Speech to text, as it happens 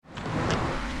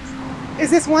Is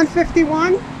this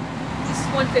 151? This is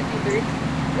 153.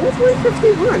 What's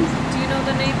 151? Do you know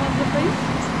the name of the place?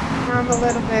 I'm a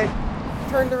little bit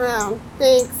turned around.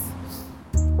 Thanks.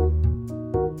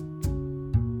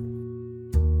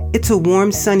 It's a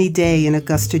warm, sunny day in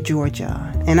Augusta,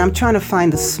 Georgia, and I'm trying to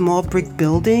find the small brick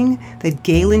building that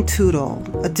Galen Tootle,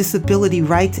 a disability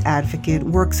rights advocate,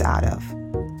 works out of.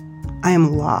 I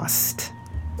am lost.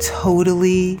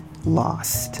 Totally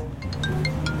lost.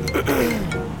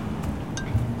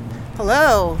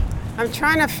 Hello. I'm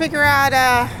trying to figure out,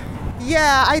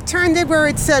 I turned it where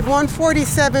it said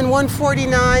 147,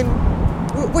 149.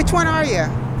 Which one are you?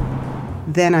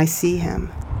 Then I see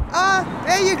him. Oh,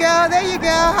 there you go.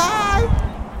 Hi.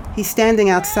 He's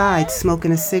standing outside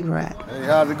smoking a cigarette. Hey,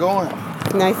 how's it going?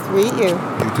 Nice to meet you.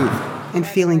 You too. And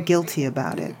feeling guilty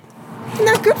about it.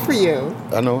 Not good for you.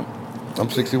 I know it. I'm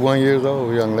 61 years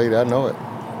old, young lady. I know it.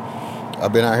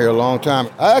 I've been out here a long time.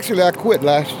 I quit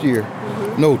last year.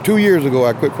 Mm-hmm. No, 2 years ago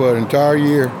I quit for an entire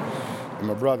year. And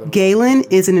my brother... Galen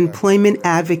is an employment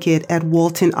advocate at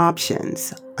Walton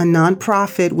Options, a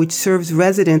nonprofit which serves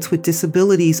residents with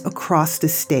disabilities across the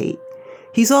state.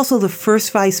 He's also the first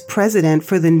vice president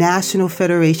for the National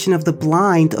Federation of the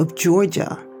Blind of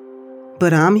Georgia.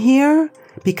 But I'm here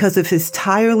because of his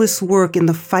tireless work in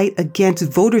the fight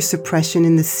against voter suppression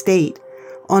in the state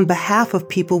on behalf of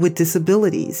people with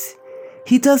disabilities.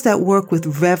 He does that work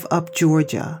with Rev Up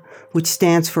Georgia, which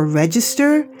stands for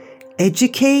Register,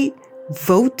 Educate,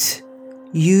 Vote,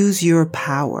 Use Your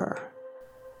Power.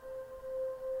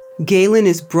 Galen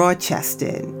is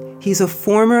broad-chested. He's a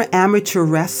former amateur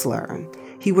wrestler.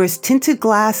 He wears tinted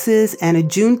glasses and a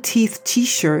Juneteenth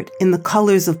t-shirt in the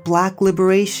colors of Black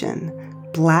liberation: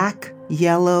 black,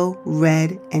 yellow,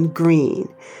 red, and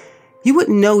green. You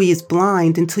wouldn't know he is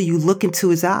blind until you look into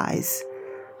his eyes,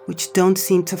 which don't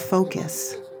seem to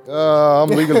focus. I'm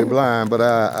legally blind, but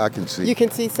I can see. You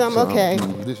can see some? Okay.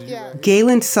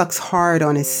 Galen sucks hard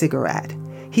on his cigarette.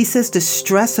 He says the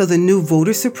stress of the new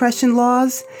voter suppression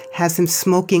laws has him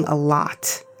smoking a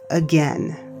lot,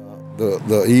 again.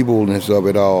 The evilness of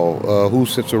it all. Who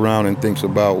sits around and thinks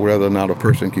about whether or not a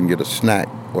person can get a snack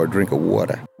or a drink of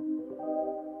water?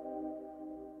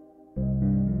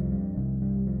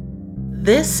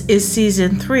 This is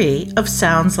Season 3 of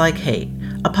Sounds Like Hate,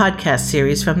 a podcast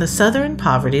series from the Southern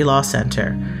Poverty Law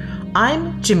Center.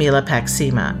 I'm Jamila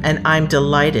Paxima, and I'm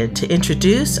delighted to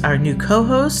introduce our new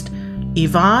co-host,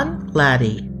 Yvonne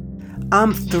Laddie.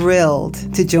 I'm thrilled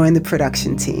to join the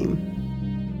production team.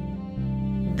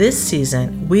 This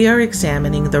season, we are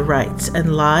examining the rights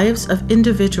and lives of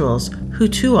individuals who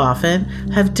too often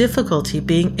have difficulty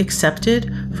being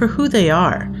accepted for who they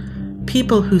are.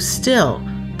 People who still,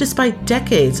 despite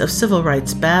decades of civil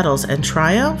rights battles and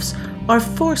triumphs, are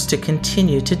forced to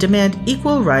continue to demand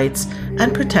equal rights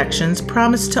and protections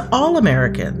promised to all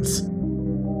Americans.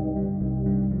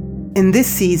 In this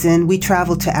season, we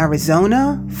travel to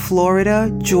Arizona,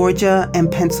 Florida, Georgia,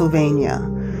 and Pennsylvania.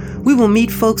 We will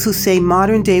meet folks who say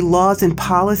modern-day laws and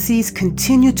policies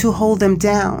continue to hold them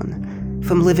down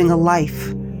from living a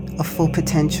life of full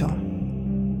potential.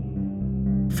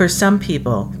 For some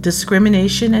people,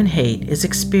 discrimination and hate is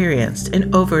experienced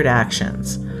in overt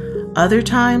actions. Other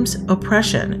times,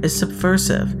 oppression is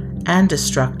subversive and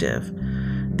destructive.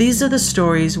 These are the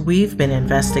stories we've been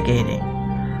investigating.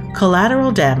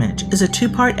 Collateral Damage is a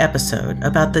 2-part episode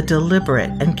about the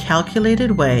deliberate and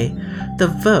calculated way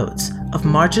the votes of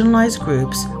marginalized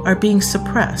groups are being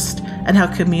suppressed and how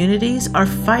communities are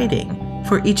fighting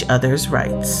for each other's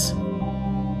rights.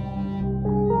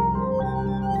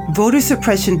 Voter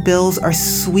suppression bills are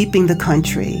sweeping the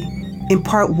country. In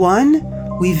Part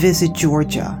 1, we visit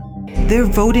Georgia. Their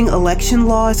voting election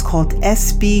law is called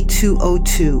SB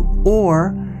 202,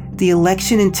 or the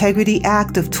Election Integrity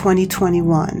Act of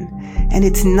 2021, and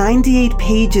it's 98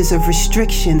 pages of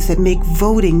restrictions that make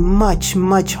voting much,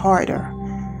 much harder.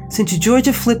 Since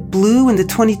Georgia flipped blue in the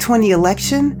 2020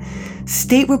 election,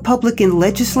 state Republican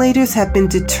legislators have been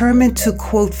determined to,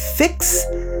 quote, fix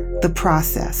the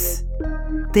process.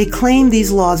 They claim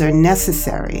these laws are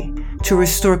necessary to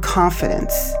restore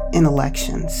confidence in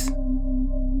elections.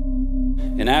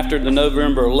 And after the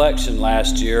November election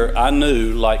last year, I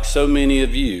knew, like so many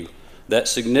of you, that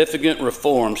significant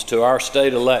reforms to our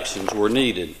state elections were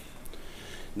needed.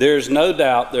 There is no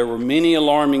doubt there were many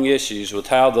alarming issues with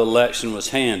how the election was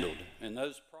handled. And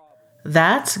those problems...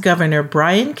 That's Governor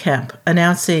Brian Kemp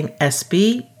announcing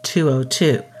SB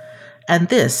 202. And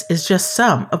this is just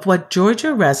some of what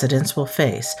Georgia residents will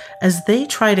face as they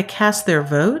try to cast their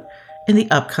vote in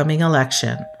the upcoming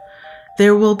election.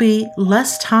 There will be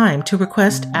less time to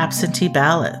request absentee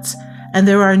ballots, and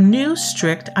there are new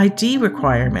strict ID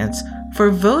requirements for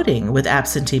voting with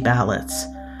absentee ballots.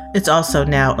 It's also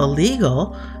now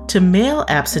illegal to mail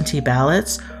absentee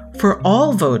ballots for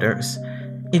all voters.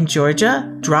 In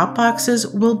Georgia, drop boxes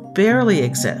will barely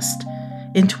exist.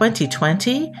 In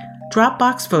 2020, drop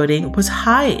box voting was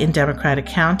high in Democratic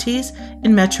counties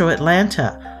in metro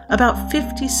Atlanta. About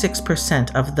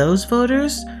 56% of those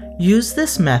voters use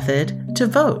this method to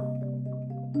vote.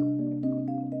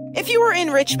 If you were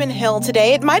in Richmond Hill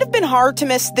today, it might have been hard to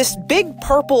miss this big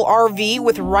purple RV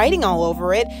with writing all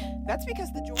over it. That's because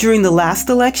During the last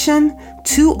election,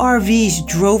 2 RVs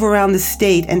drove around the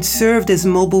state and served as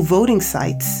mobile voting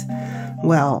sites.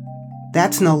 Well,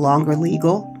 that's no longer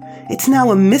legal. It's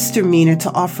now a misdemeanor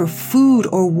to offer food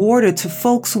or water to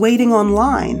folks waiting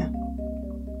online.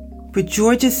 But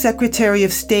Georgia's Secretary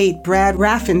of State, Brad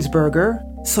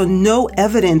Raffensperger, saw no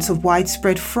evidence of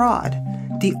widespread fraud.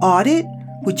 The audit,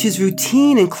 which is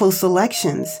routine in close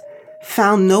elections,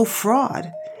 found no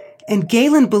fraud. And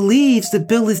Galen believes the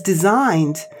bill is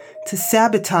designed to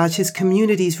sabotage his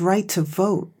community's right to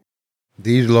vote.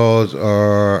 These laws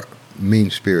are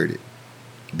mean-spirited.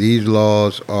 These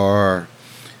laws are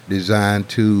designed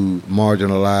to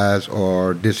marginalize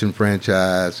or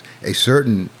disenfranchise a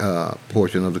certain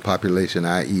portion of the population,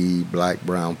 i.e. black,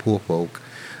 brown, poor folk.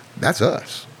 That's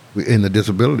us in the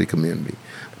disability community.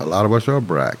 A lot of us are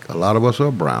black, a lot of us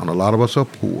are brown, a lot of us are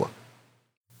poor.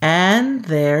 And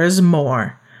there's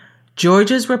more.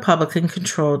 Georgia's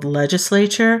Republican-controlled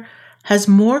legislature has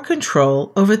more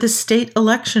control over the state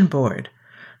election board.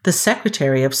 The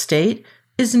Secretary of State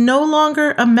is no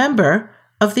longer a member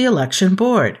of the election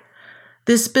board.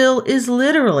 This bill is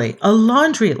literally a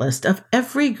laundry list of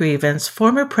every grievance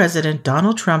former President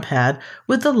Donald Trump had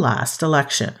with the last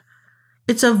election.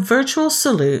 It's a virtual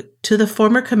salute to the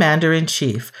former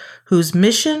commander-in-chief, whose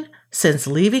mission since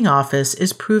leaving office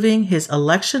is proving his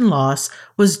election loss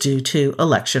was due to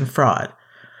election fraud.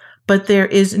 But there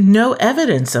is no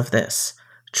evidence of this.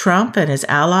 Trump and his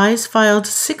allies filed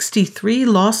 63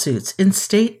 lawsuits in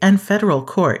state and federal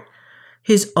court.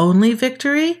 His only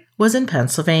victory was in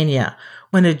Pennsylvania,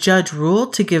 when a judge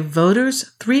ruled to give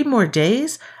voters 3 more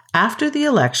days after the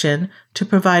election to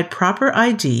provide proper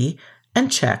ID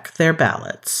and check their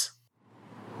ballots.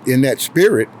 In that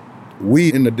spirit,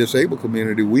 we in the disabled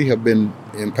community, we have been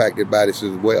impacted by this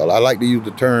as well. I like to use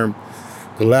the term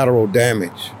collateral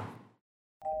damage.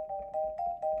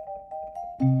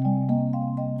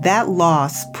 That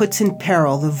loss puts in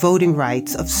peril the voting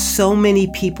rights of so many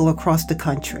people across the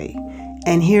country.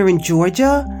 And here in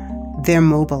Georgia, they're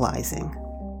mobilizing.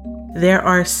 There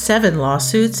are 7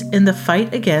 lawsuits in the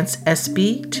fight against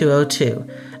SB 202,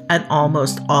 and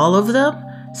almost all of them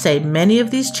say many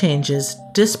of these changes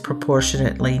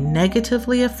disproportionately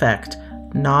negatively affect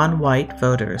non-white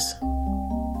voters.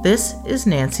 This is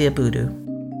Nancy Abudu.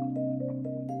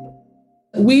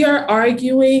 We are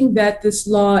arguing that this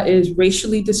law is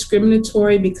racially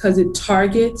discriminatory because it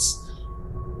targets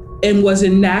and was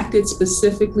enacted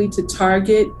specifically to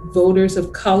target voters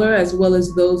of color as well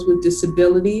as those with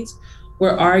disabilities.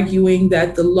 We're arguing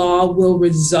that the law will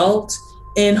result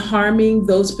in harming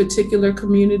those particular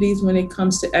communities when it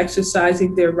comes to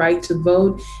exercising their right to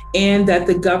vote, and that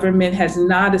the government has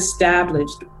not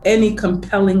established any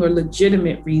compelling or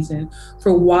legitimate reason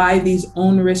for why these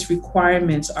onerous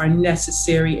requirements are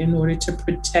necessary in order to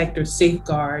protect or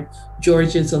safeguard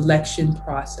Georgia's election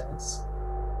process.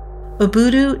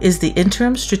 Abudu is the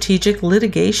Interim Strategic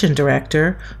Litigation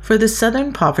Director for the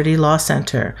Southern Poverty Law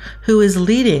Center, who is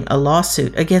leading a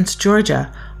lawsuit against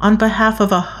Georgia on behalf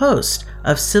of a host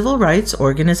of civil rights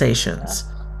organizations.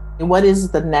 What is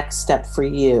the next step for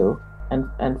you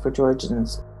and for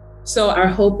Georgians? So our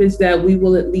hope is that we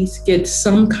will at least get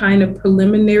some kind of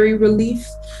preliminary relief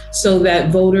so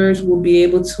that voters will be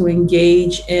able to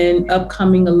engage in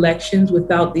upcoming elections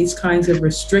without these kinds of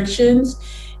restrictions.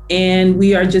 And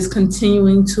we are just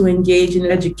continuing to engage in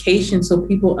education so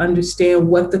people understand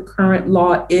what the current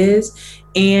law is,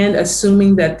 and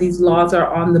assuming that these laws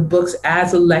are on the books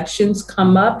as elections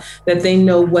come up, that they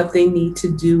know what they need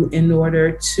to do in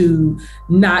order to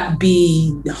not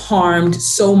be harmed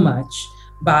so much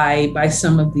by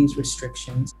some of these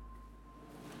restrictions.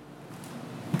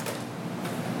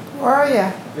 Where are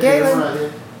you?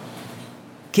 Galen?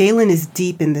 Galen is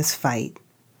deep in this fight,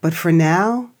 but for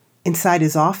now, inside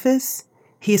his office,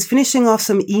 he is finishing off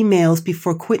some emails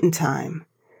before quitting time.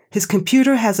 His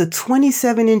computer has a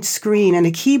 27-inch screen and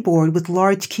a keyboard with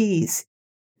large keys.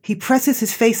 He presses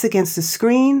his face against the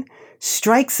screen,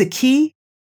 strikes a key,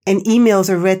 and emails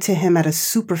are read to him at a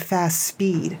super fast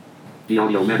speed. The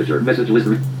audio manager, message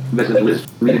list,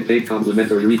 reading page,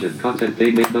 complimentary region, content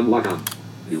page, make them log on.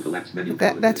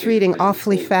 That's reading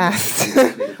awfully fast.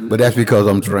 But that's because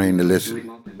I'm trained to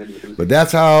listen. But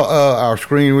that's how our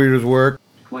screen readers work.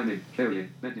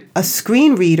 A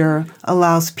screen reader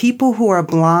allows people who are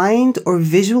blind or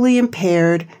visually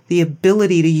impaired the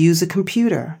ability to use a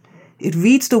computer. It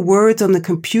reads the words on the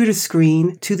computer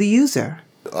screen to the user.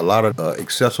 A lot of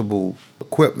accessible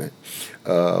equipment,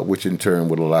 which in turn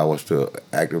would allow us to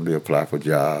actively apply for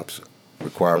jobs,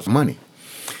 requires money.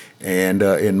 And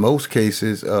in most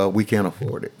cases, we can't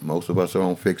afford it. Most of us are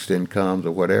on fixed incomes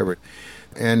or whatever.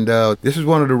 And this is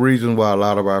one of the reasons why a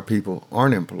lot of our people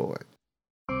aren't employed.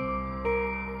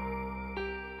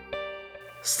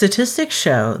 Statistics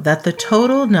show that the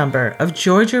total number of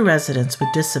Georgia residents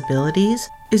with disabilities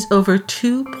is over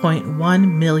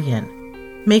 2.1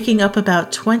 million, making up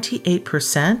about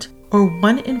 28% or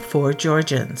 1 in 4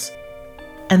 Georgians.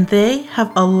 And they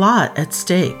have a lot at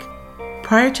stake.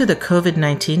 Prior to the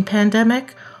COVID-19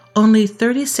 pandemic, only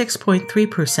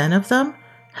 36.3% of them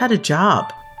had a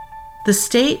job. The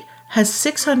state has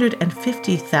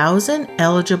 650,000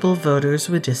 eligible voters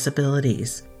with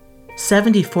disabilities.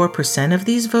 74% of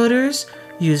these voters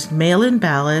used mail-in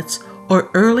ballots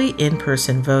or early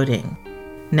in-person voting.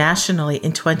 Nationally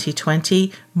in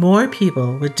 2020, more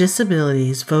people with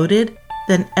disabilities voted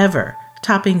than ever,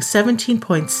 topping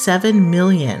 17.7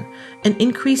 million, an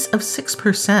increase of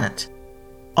 6%.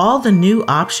 All the new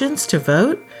options to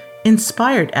vote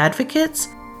inspired advocates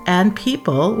and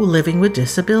people living with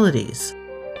disabilities.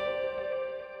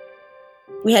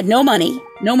 We had no money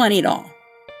at all.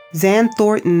 Zan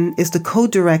Thornton is the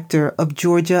co-director of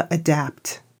Georgia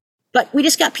Adapt. But we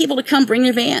just got people to come bring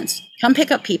their vans, come pick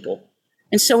up people.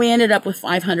 And so we ended up with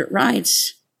 500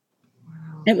 rides.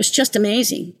 It was just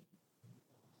amazing.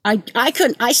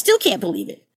 I still can't believe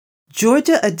it.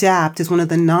 Georgia Adapt is one of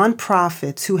the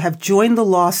nonprofits who have joined the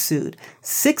lawsuit,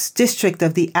 6th District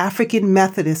of the African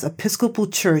Methodist Episcopal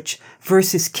Church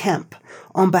versus Kemp,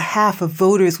 on behalf of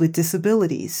voters with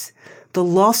disabilities. The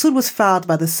lawsuit was filed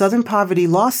by the Southern Poverty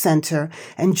Law Center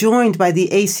and joined by the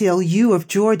ACLU of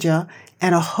Georgia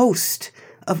and a host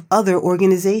of other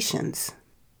organizations.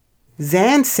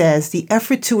 Zan says the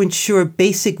effort to ensure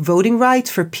basic voting rights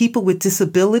for people with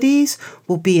disabilities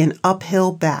will be an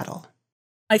uphill battle.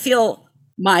 I feel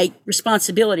my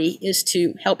responsibility is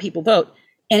to help people vote,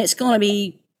 and it's going to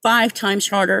be 5 times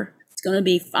harder. It's going to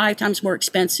be 5 times more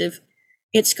expensive.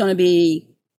 It's going to be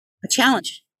a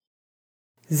challenge.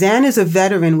 Zan is a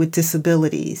veteran with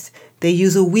disabilities. They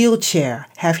use a wheelchair,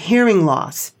 have hearing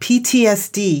loss,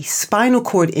 PTSD, spinal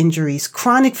cord injuries,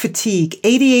 chronic fatigue,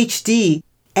 ADHD,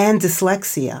 and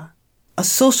dyslexia. A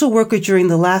social worker during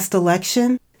the last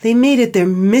election, they made it their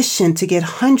mission to get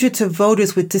hundreds of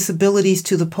voters with disabilities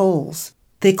to the polls.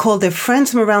 They called their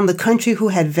friends from around the country who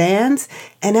had vans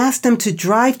and asked them to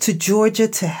drive to Georgia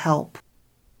to help.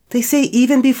 They say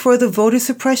even before the voter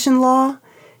suppression law,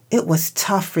 it was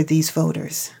tough for these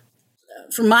voters.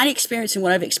 From my experience and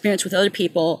what I've experienced with other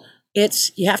people,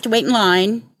 it's you have to wait in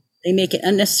line. They make it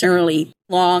unnecessarily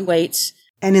long waits.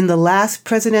 And in the last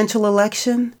presidential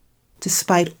election,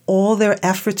 despite all their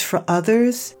efforts for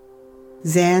others,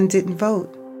 Zan didn't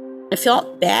vote. I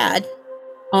felt bad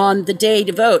on the day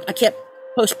to vote. I kept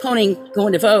postponing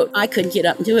going to vote. I couldn't get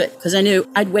up and do it because I knew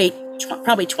I'd wait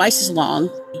probably twice as long.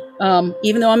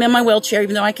 Even though I'm in my wheelchair,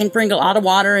 even though I can bring a lot of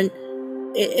water, and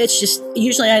it's just,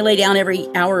 usually I lay down every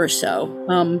hour or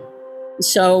so.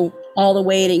 So all the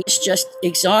waiting is just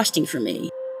exhausting for me.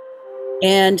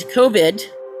 And COVID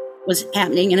was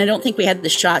happening, and I don't think we had the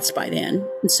shots by then.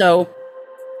 And so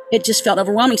it just felt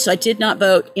overwhelming. So I did not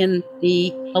vote in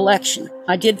the election.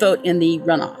 I did vote in the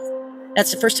runoff.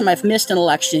 That's the first time I've missed an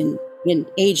election in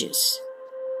ages.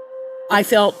 I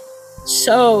felt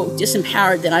so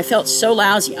disempowered that I felt so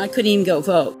lousy, I couldn't even go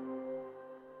vote.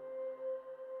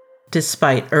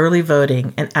 Despite early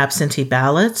voting and absentee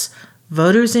ballots,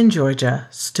 voters in Georgia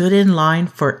stood in line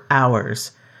for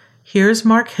hours. Here's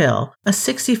Mark Hill, a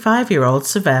 65-year-old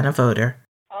Savannah voter.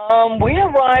 We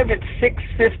arrived at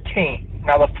 6:15.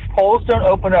 Now, the polls don't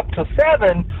open up till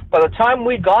 7. By the time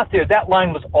we got there, that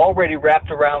line was already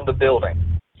wrapped around the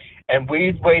building. And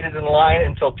we waited in line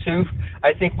until 2.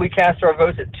 I think we cast our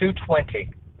votes at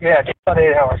 2:20. Yeah, just about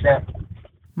 8 hours, yeah.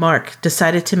 Mark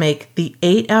decided to make the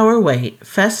 8-hour wait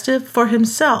festive for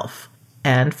himself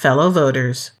and fellow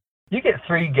voters. You get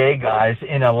 3 gay guys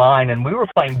in a line, and we were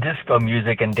playing disco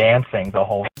music and dancing the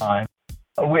whole time.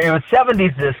 It was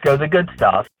 70s disco, the good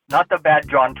stuff, not the bad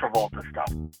John Travolta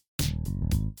stuff.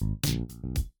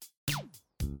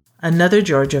 Another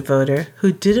Georgia voter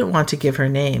who didn't want to give her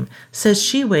name says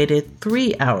she waited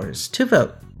 3 hours to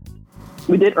vote.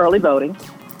 We did early voting,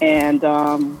 and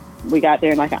we got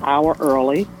there like an hour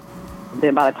early.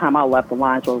 Then by the time I left, the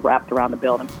lines were wrapped around the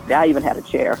building. I even had a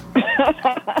chair.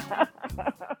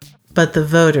 But the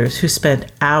voters who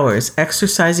spent hours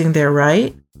exercising their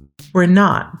right were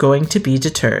not going to be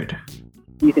deterred.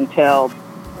 You can tell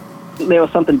there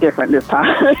was something different this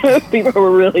time. People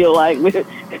were really like,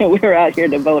 we're out here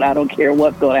to vote. I don't care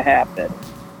what's going to happen.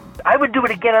 I would do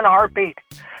it again in a heartbeat.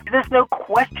 There's no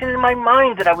question in my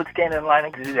mind that I would stand in line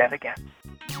and do that again.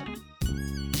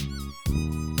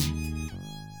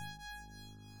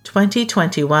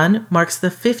 2021 marks the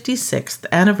 56th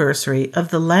anniversary of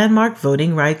the landmark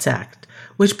Voting Rights Act,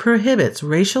 which prohibits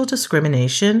racial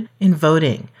discrimination in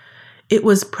voting. It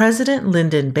was President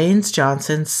Lyndon Baines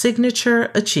Johnson's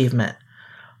signature achievement.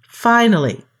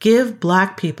 Finally, give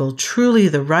Black people truly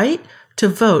the right to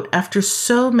vote after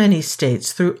so many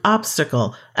states threw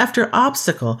obstacle after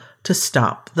obstacle to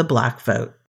stop the Black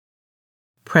vote.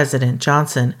 President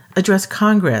Johnson addressed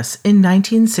Congress in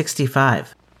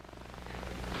 1965.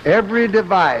 Every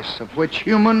device of which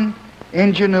human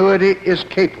ingenuity is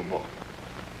capable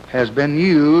has been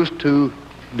used to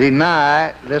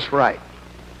deny this right.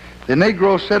 The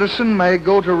Negro citizen may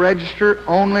go to register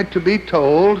only to be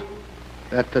told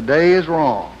that the day is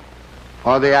wrong,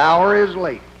 or the hour is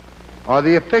late, or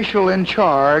the official in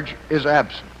charge is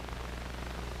absent.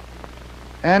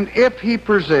 And if he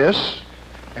persists,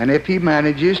 and if he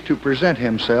manages to present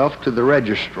himself to the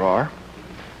registrar,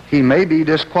 he may be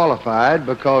disqualified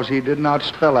because he did not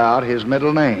spell out his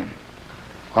middle name,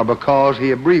 or because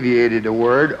he abbreviated a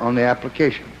word on the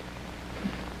application.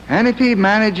 And if he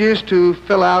manages to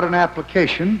fill out an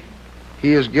application,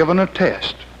 he is given a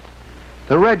test.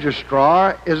 The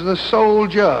registrar is the sole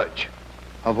judge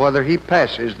of whether he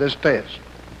passes this test.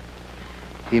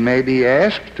 He may be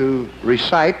asked to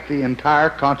recite the entire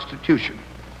Constitution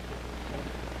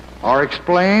or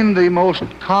explain the most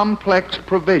complex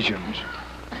provisions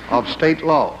of state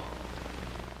law.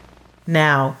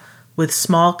 Now, with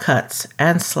small cuts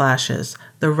and slashes,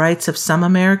 the rights of some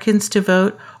Americans to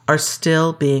vote are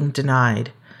still being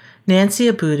denied. Nancy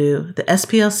Abudu, the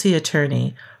SPLC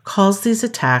attorney, calls these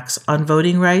attacks on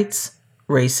voting rights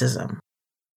racism.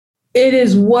 It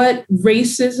is what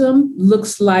racism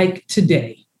looks like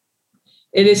today.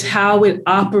 It is how it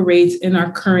operates in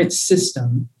our current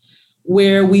system,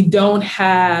 where we don't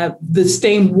have the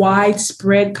same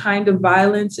widespread kind of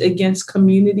violence against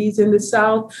communities in the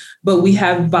South, but we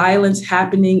have violence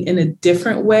happening in a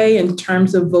different way in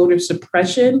terms of voter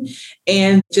suppression.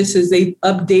 And just as they've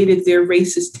updated their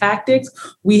racist tactics,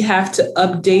 we have to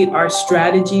update our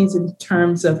strategies in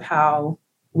terms of how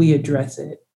we address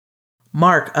it.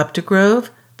 Mark Updegrove,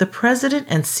 the president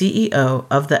and CEO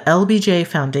of the LBJ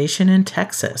Foundation in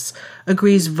Texas,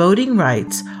 agrees voting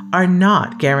rights are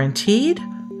not guaranteed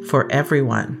for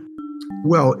everyone.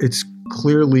 Well, it's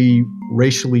clearly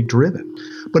racially driven.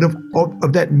 But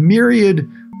of that myriad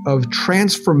of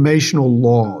transformational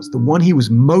laws, the one he was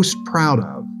most proud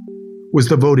of was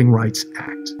the Voting Rights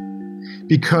Act.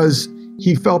 Because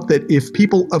he felt that if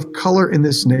people of color in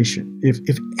this nation,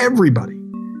 if everybody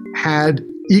had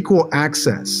equal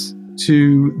access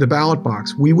to the ballot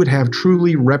box, we would have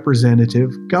truly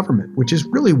representative government, which is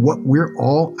really what we're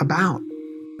all about.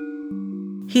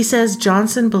 He says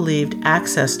Johnson believed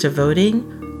access to voting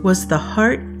was the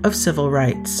heart of civil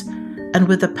rights, and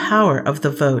with the power of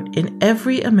the vote in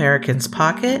every American's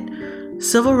pocket,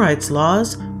 civil rights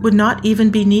laws would not even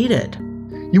be needed.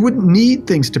 You wouldn't need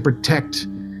things to protect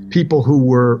people who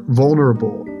were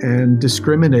vulnerable and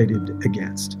discriminated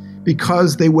against,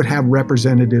 because they would have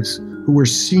representatives who were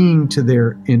seeing to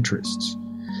their interests.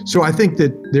 So I think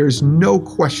that there's no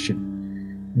question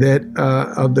that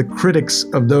of the critics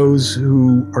of those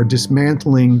who are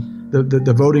dismantling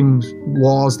the voting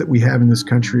laws that we have in this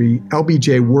country,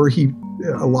 LBJ, were he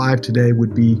alive today,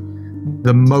 would be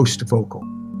the most vocal.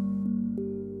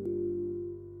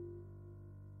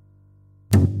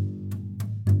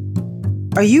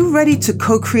 Are you ready to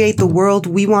co-create the world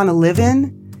we want to live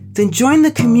in? Then join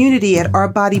the community at Our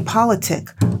Body Politic,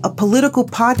 a political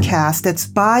podcast that's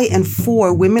by and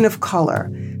for women of color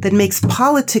that makes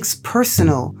politics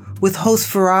personal, with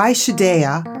host Farai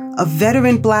Shidea, a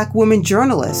veteran Black woman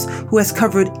journalist who has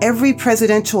covered every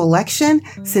presidential election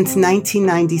since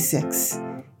 1996.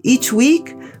 Each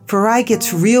week, Farai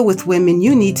gets real with women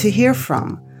you need to hear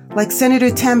from, like Senator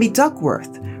Tammy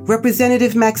Duckworth,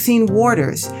 Representative Maxine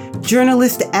Waters,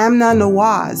 journalist Amna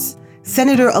Nawaz,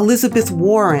 Senator Elizabeth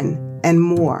Warren, and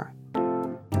more.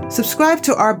 Subscribe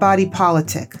to Our Body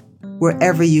Politic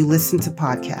wherever you listen to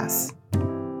podcasts.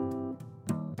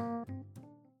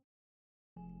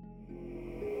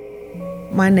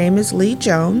 My name is Lee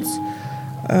Jones.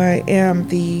 I am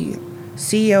the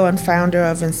CEO and founder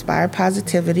of Inspire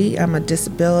Positivity. I'm a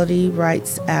disability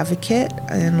rights advocate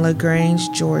in LaGrange,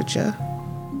 Georgia.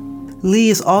 Lee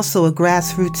is also a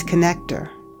grassroots connector.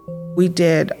 We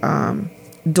did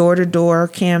door-to-door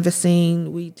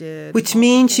canvassing. Which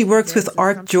means she works with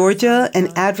ARC Georgia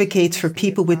and advocates for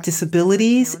people with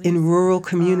disabilities in rural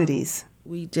communities.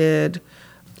 We did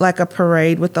like a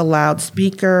parade with a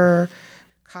loudspeaker.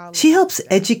 She helps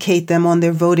educate them on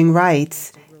their voting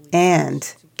rights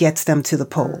and gets them to the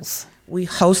polls. We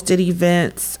hosted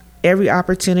events. Every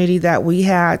opportunity that we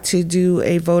had to do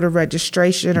a voter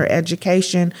registration or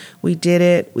education, we did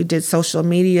it. We did social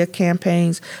media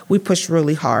campaigns. We pushed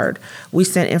really hard. We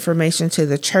sent information to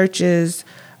the churches.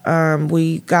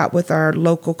 We got with our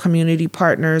local community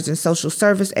partners and social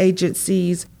service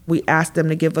agencies. We asked them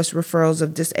to give us referrals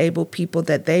of disabled people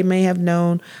that they may have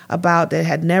known about that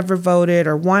had never voted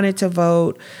or wanted to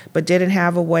vote but didn't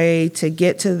have a way to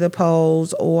get to the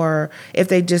polls, or if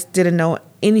they just didn't know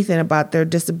anything about their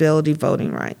disability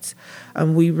voting rights.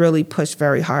 We really pushed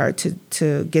very hard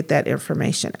to get that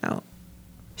information out.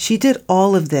 She did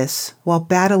all of this while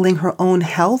battling her own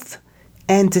health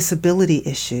and disability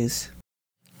issues.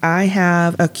 I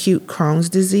have acute Crohn's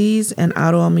disease and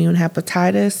autoimmune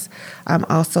hepatitis. I'm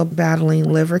also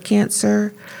battling liver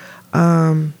cancer.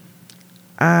 I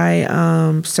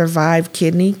survived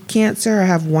kidney cancer. I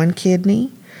have one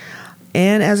kidney.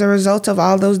 And as a result of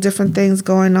all those different things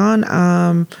going on,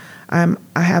 I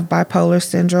have bipolar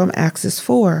syndrome, axis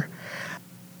 4.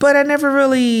 But I never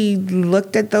really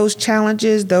looked at those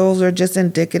challenges. Those are just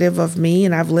indicative of me,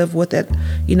 and I've lived with it,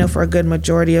 for a good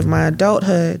majority of my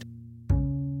adulthood.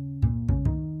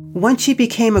 Once she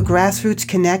became a grassroots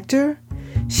connector,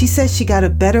 she says she got a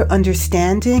better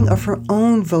understanding of her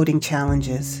own voting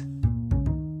challenges.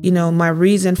 My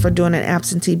reason for doing an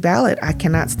absentee ballot, I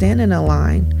cannot stand in a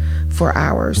line for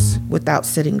hours without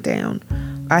sitting down.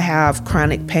 I have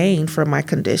chronic pain from my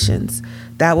conditions.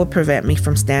 That would prevent me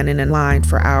from standing in line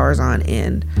for hours on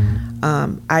end.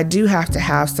 I do have to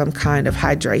have some kind of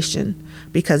hydration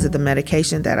because of the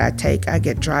medication that I take. I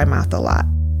get dry mouth a lot.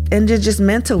 And just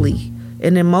mentally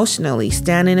and emotionally,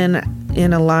 standing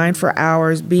in a line for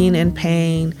hours, being in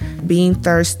pain, being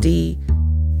thirsty.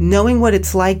 Knowing what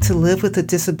it's like to live with a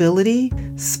disability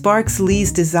sparks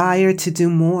Lee's desire to do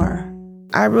more.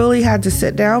 I really had to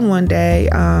sit down one day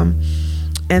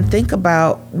and think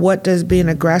about what does being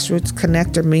a grassroots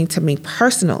connector mean to me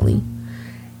personally.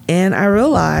 And I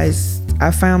realized I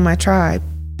found my tribe.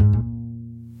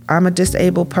 I'm a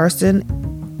disabled person,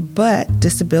 but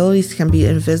disabilities can be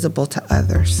invisible to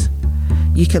others.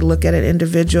 You could look at an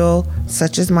individual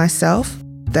such as myself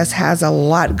that has a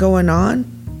lot going on,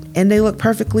 and they look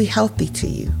perfectly healthy to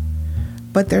you.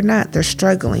 But they're not. They're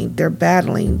struggling. They're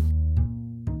battling.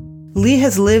 Lee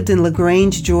has lived in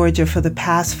LaGrange, Georgia for the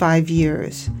past 5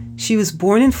 years. She was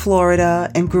born in Florida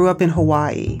and grew up in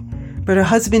Hawaii, but her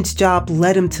husband's job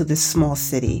led him to this small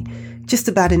city, just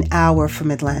about an hour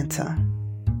from Atlanta.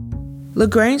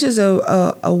 LaGrange is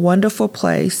a wonderful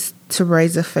place to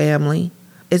raise a family.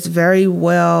 It's very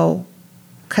well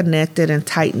connected and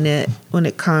tight-knit when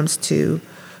it comes to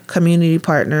community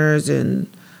partners and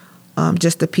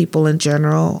just the people in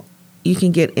general. You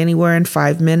can get anywhere in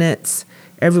 5 minutes.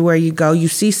 Everywhere you go, you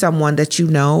see someone that you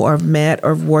know or have met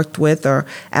or worked with or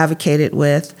advocated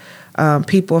with.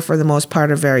 People, for the most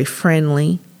part, are very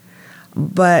friendly.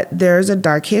 But there's a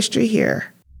dark history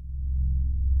here.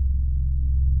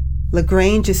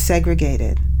 LaGrange is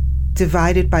segregated,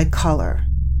 divided by color.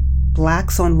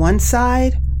 Blacks on one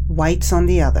side, whites on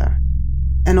the other.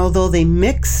 And although they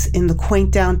mix in the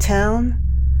quaint downtown,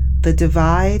 the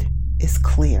divide is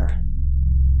clear.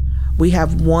 We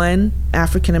have one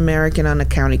African American on the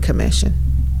county commission,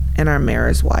 and our mayor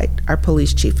is white. Our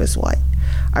police chief is white.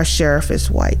 Our sheriff is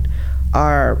white.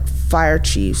 Our fire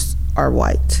chiefs are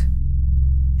white.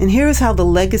 And here's how the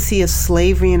legacy of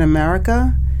slavery in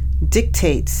America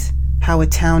dictates how a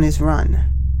town is run.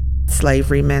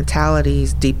 Slavery mentality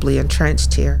is deeply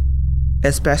entrenched here,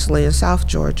 especially in South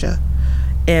Georgia.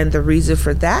 And the reason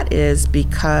for that is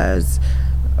because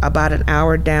about an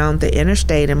hour down the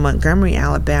interstate in Montgomery,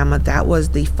 Alabama, that was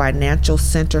the financial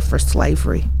center for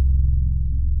slavery.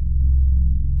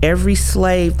 Every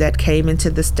slave that came into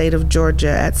the state of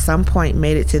Georgia at some point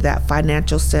made it to that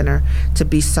financial center to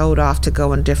be sold off to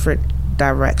go in different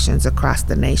directions across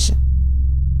the nation.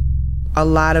 A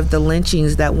lot of the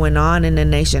lynchings that went on in the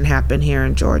nation happened here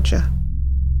in Georgia.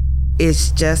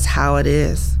 It's just how it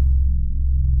is.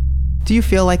 Do you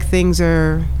feel like things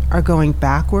are going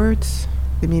backwards?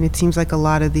 I mean, it seems like a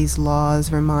lot of these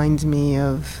laws remind me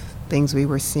of things we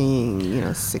were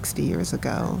seeing, 60 years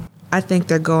ago. I think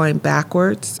they're going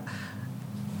backwards.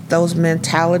 those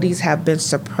mentalities have been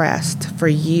suppressed for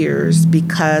years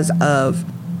because of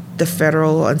the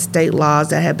federal and state laws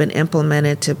that have been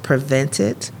implemented to prevent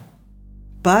it.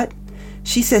 But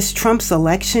she says Trump's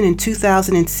election in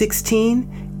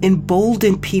 2016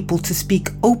 emboldened people to speak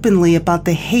openly about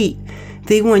the hate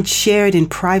they once shared in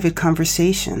private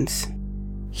conversations.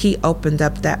 He opened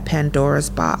up that Pandora's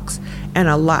box, and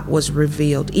a lot was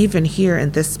revealed. Even here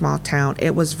in this small town,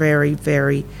 it was very,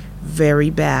 very, very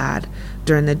bad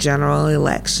during the general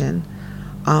election,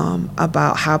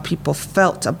 about how people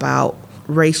felt about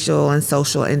racial and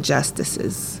social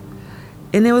injustices.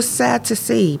 And it was sad to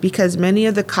see, because many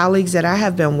of the colleagues that I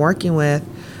have been working with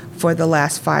for the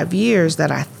last 5 years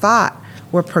that I thought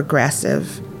were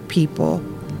progressive people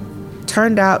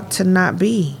turned out to not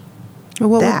be.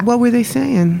 What were they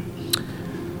saying?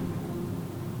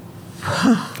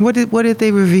 What did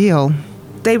they reveal?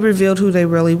 They revealed who they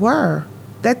really were,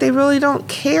 that they really don't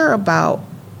care about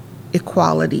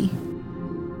equality.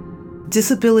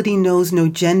 Disability knows no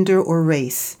gender or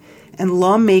race, and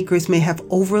lawmakers may have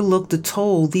overlooked the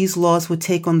toll these laws would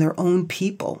take on their own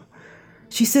people.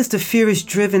 She says the fear is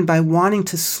driven by wanting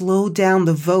to slow down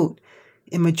the vote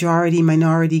in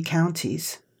majority-minority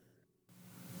counties.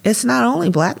 It's not only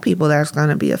Black people that's going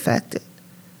to be affected.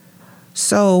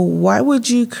 So why would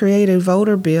you create a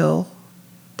voter bill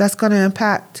that's going to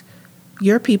impact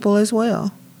your people as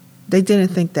well? They didn't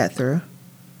think that through.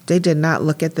 They did not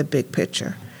look at the big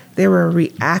picture. They were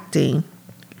reacting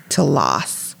to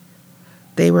loss.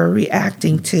 They were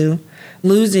reacting to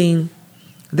losing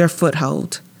their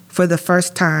foothold for the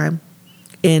first time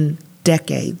in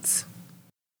decades.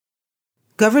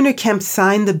 Governor Kemp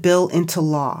signed the bill into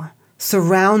law,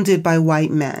 surrounded by white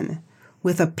men,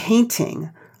 with a painting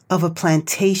of a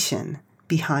plantation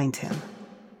behind him.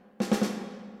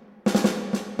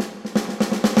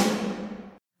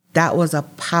 That was a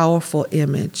powerful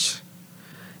image,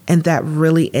 and that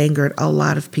really angered a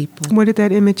lot of people. What did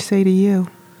that image say to you?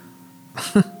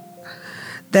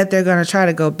 That they're going to try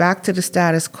to go back to the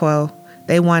status quo.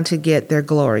 They want to get their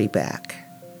glory back.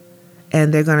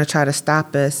 And they're going to try to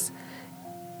stop us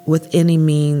with any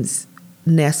means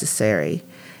necessary.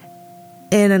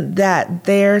 And that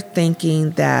they're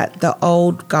thinking that the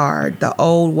old guard, the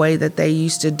old way that they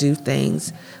used to do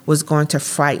things, was going to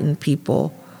frighten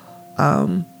people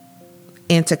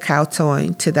into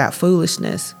kowtowing to that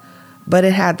foolishness. But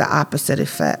it had the opposite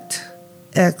effect,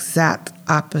 exact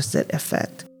opposite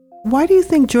effect. Why do you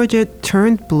think Georgia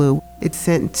turned blue? It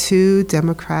sent 2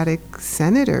 Democratic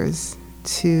senators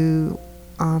to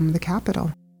the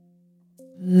Capitol.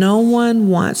 No one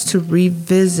wants to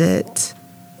revisit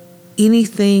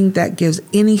anything that gives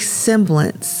any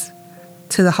semblance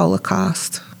to the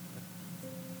Holocaust.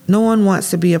 No one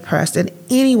wants to be oppressed in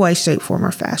any way, shape, form,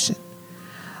 or fashion.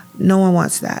 No one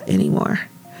wants that anymore.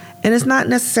 And it's not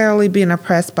necessarily being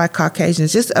oppressed by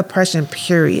Caucasians, just oppression,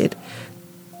 period.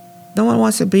 No one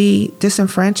wants to be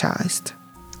disenfranchised.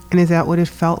 And is that what it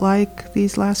felt like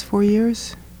these last 4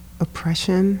 years?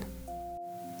 Oppression?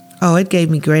 Oh, it gave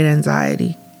me great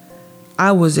anxiety.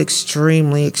 I was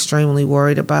extremely, extremely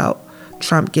worried about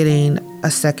Trump getting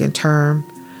a second term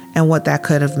and what that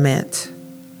could have meant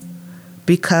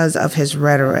because of his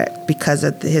rhetoric, because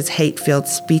of his hate-filled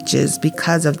speeches,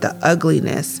 because of the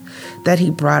ugliness that he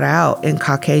brought out in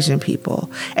Caucasian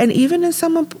people. And even in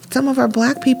some of our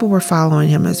Black people were following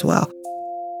him as well.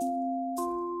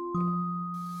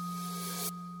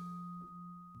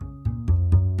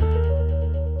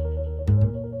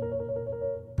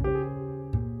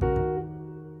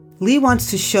 Lee wants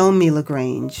to show me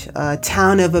LaGrange, a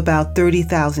town of about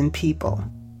 30,000 people.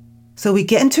 So we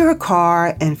get into her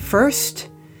car and first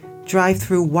drive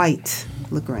through white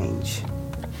LaGrange.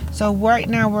 So right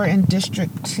now we're in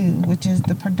District 2, which is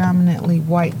the predominantly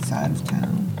white side of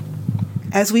town.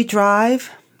 As we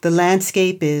drive, the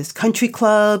landscape is country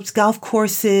clubs, golf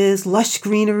courses, lush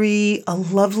greenery, a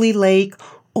lovely lake,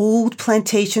 old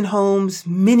plantation homes,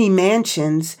 mini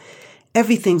mansions.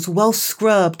 Everything's well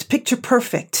scrubbed, picture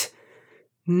perfect.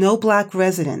 No Black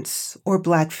residents or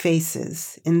Black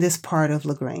faces in this part of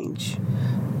LaGrange.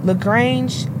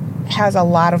 LaGrange has a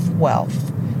lot of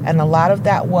wealth, and a lot of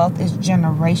that wealth is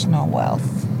generational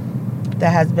wealth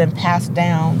that has been passed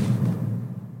down.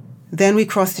 Then we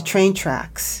cross the train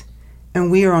tracks, and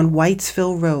we are on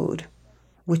Whitesville Road,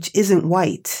 which isn't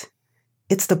white.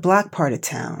 It's the Black part of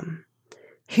town.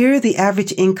 Here, the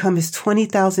average income is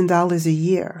 $20,000 a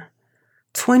year.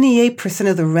 28%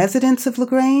 of the residents of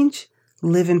LaGrange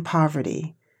live in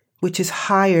poverty, which is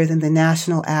higher than the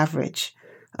national average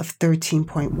of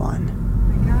 13.1. Oh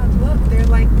my God, look, they're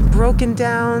like broken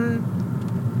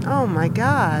down. Oh my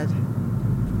God.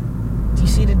 Do you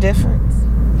see the difference?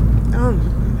 Oh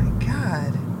my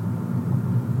God.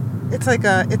 It's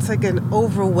like an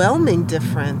overwhelming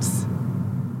difference.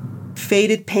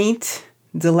 Faded paint,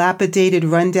 dilapidated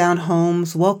rundown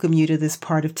homes welcome you to this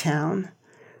part of town.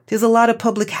 There's a lot of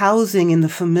public housing in the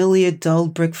familiar dull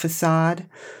brick facade,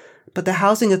 but the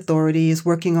housing authority is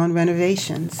working on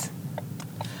renovations.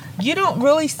 You don't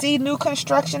really see new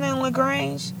construction in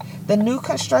LaGrange. The new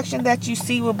construction that you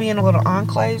see will be in the little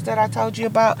enclaves that I told you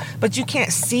about, but you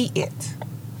can't see it.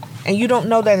 And you don't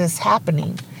know that it's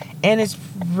happening. And it's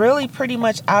really pretty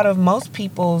much out of most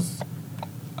people's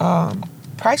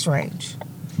price range.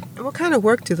 What kind of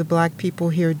work do the black people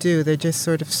here do? They're just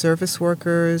sort of service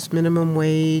workers, minimum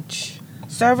wage?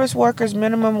 Service workers,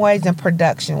 minimum wage, and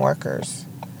production workers.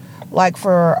 Like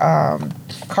for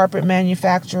carpet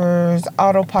manufacturers,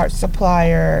 auto parts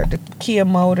supplier, the Kia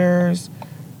Motors.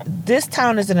 This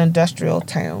town is an industrial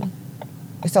town.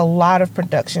 It's a lot of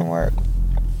production work.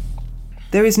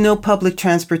 There is no public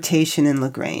transportation in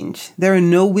LaGrange. There are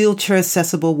no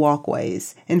wheelchair-accessible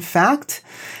walkways. In fact,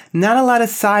 not a lot of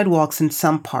sidewalks in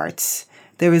some parts.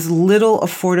 There is little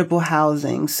affordable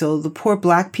housing, so the poor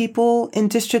black people in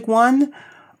District 1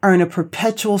 are in a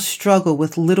perpetual struggle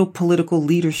with little political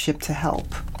leadership to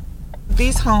help.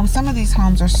 These homes, some of these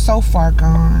homes are so far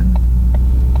gone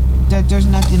that there's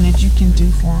nothing that you can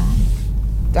do for them.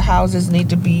 The houses need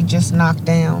to be just knocked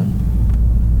down.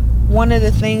 One of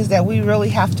the things that we really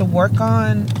have to work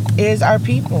on is our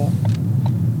people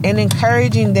and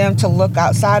encouraging them to look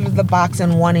outside of the box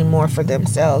and wanting more for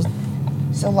themselves.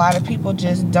 So a lot of people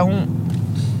just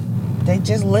they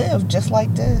just live just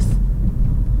like this.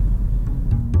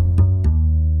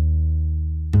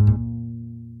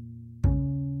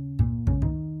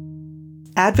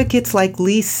 Advocates like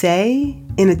Lee say,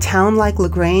 in a town like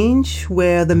LaGrange,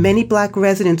 where the many black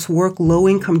residents work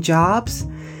low-income jobs,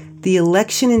 the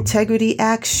Election Integrity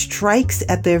Act strikes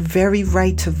at their very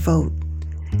right to vote.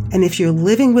 And if you're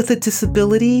living with a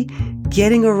disability,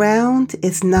 getting around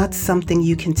is not something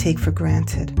you can take for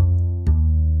granted.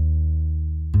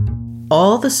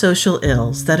 All the social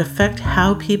ills that affect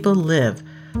how people live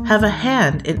have a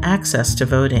hand in access to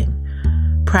voting.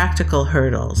 Practical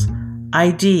hurdles,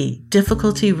 ID,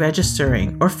 difficulty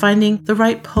registering, or finding the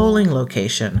right polling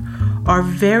location are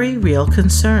very real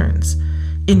concerns.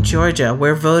 In Georgia,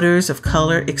 where voters of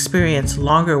color experience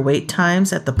longer wait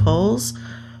times at the polls,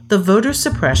 the voter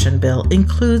suppression bill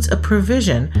includes a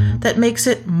provision that makes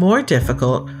it more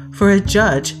difficult for a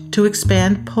judge to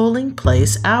expand polling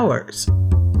place hours.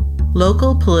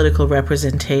 Local political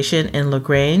representation in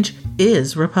LaGrange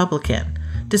is Republican,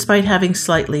 despite having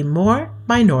slightly more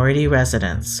minority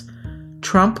residents.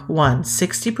 Trump won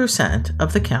 60%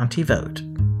 of the county vote.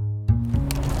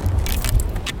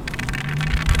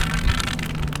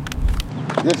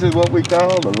 This is what we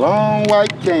call the long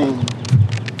white cane.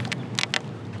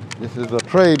 This is a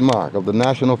trademark of the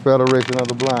National Federation of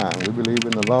the Blind. We believe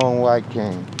in the long white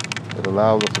cane. It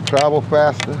allows us to travel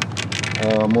faster,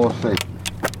 more safely.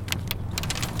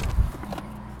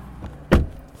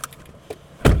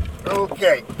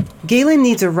 Okay. Galen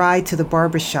needs a ride to the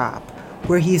barber shop,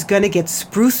 where he's going to get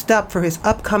spruced up for his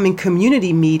upcoming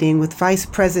community meeting with Vice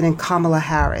President Kamala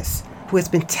Harris, who has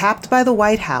been tapped by the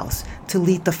White House to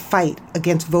lead the fight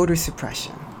against voter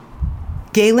suppression.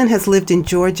 Galen has lived in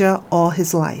Georgia all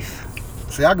his life.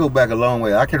 See, I go back a long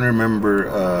way. I can remember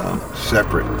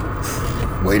separate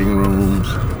waiting rooms,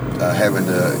 having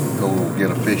to go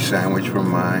get a fish sandwich from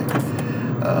my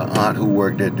aunt who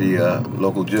worked at the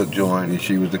local juke joint, and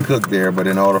she was the cook there. But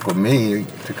in order for me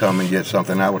to come and get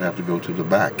something, I would have to go to the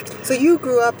back. So you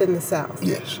grew up in the South?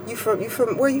 Yes. You from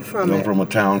where are you from? I'm from a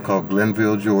town called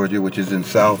Glenville, Georgia, which is in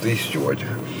southeast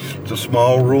Georgia. It's a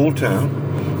small rural town,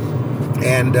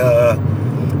 and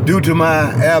due to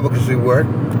my advocacy work,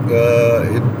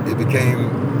 it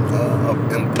became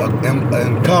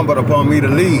incumbent upon me to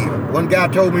leave. One guy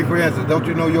told me, for instance, don't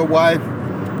you know your wife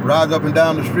rides up and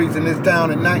down the streets in this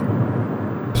town at night?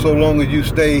 So long as you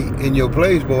stay in your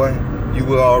place, boy, you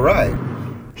were all right.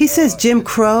 He says Jim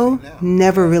Crow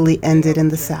never really ended in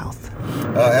the South.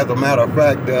 As a matter of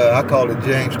fact, I call it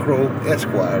James Crow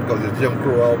Esquire because it's Jim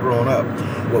Crow all grown up.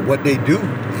 Well, what they do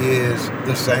is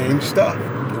the same stuff.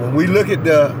 When we look at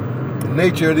the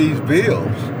nature of these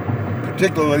bills,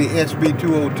 particularly SB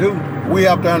 202, we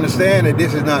have to understand that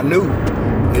this is not new.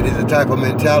 It is the type of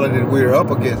mentality that we're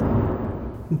up against.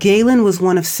 Galen was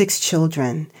one of 6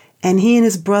 children, and he and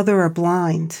his brother are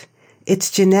blind.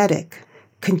 It's genetic,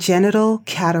 congenital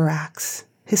cataracts.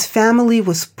 His family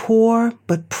was poor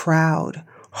but proud,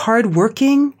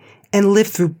 hardworking, and lived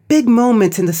through big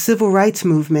moments in the civil rights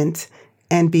movement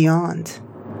and beyond.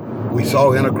 We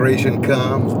saw integration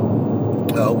come.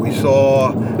 We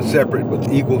saw separate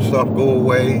but equal stuff go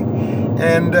away.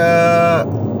 And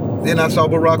then I saw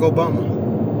Barack Obama.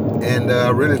 And I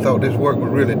really thought this work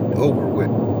was really over with.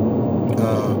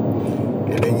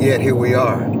 And then yet here we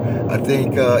are. I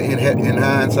think in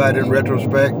hindsight, in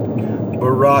retrospect,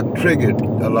 Barack triggered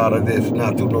a lot of this,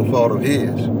 not through no fault of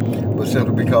his, but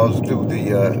simply because through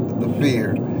the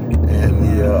fear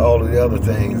and all of the other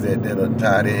things that are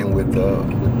tied in with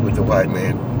the white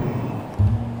man.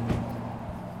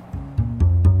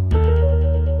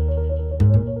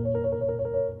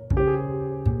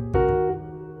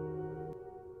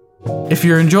 If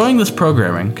you're enjoying this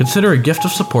programming, consider a gift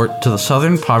of support to the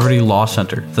Southern Poverty Law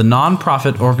Center, the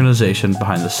nonprofit organization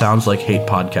behind the Sounds Like Hate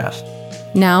podcast.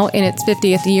 Now, in its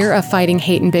 50th year of fighting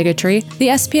hate and bigotry, the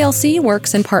SPLC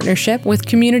works in partnership with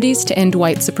communities to end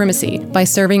white supremacy by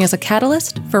serving as a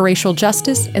catalyst for racial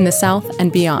justice in the South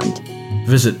and beyond.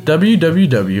 Visit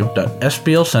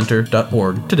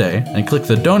www.splcenter.org today and click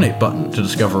the donate button to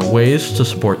discover ways to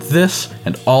support this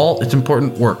and all its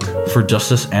important work for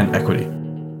justice and equity.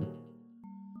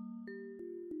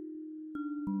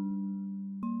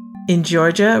 In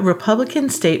Georgia, Republican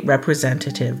State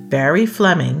Representative Barry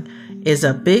Fleming is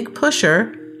a big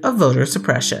pusher of voter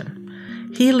suppression.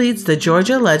 He leads the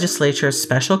Georgia Legislature's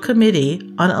Special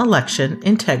Committee on Election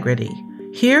Integrity.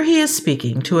 Here he is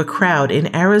speaking to a crowd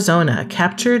in Arizona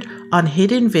captured on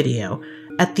hidden video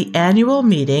at the annual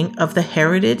meeting of the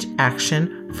Heritage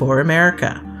Action for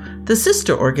America, the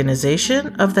sister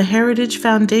organization of the Heritage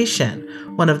Foundation,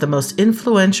 one of the most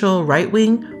influential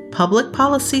right-wing public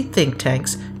policy think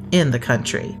tanks in the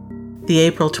country. The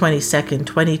April 22,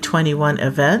 2021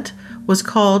 event was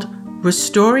called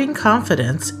Restoring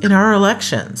Confidence in Our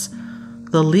Elections.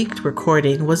 The leaked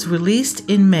recording was released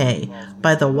in May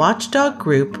by the watchdog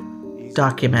group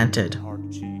Documented.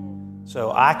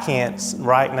 So I can't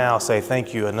right now say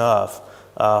thank you enough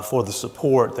for the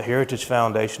support the Heritage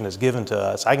Foundation has given to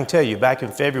us. I can tell you, back in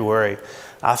February,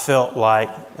 I felt like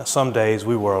some days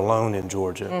we were alone in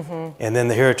Georgia. And then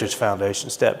the Heritage Foundation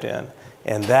stepped in.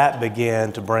 And that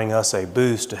began to bring us a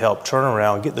boost to help turn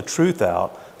around, get the truth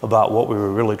out about what we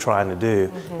were really trying to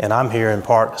do. And I'm here in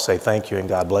part to say thank you and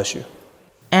God bless you.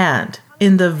 And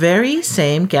in the very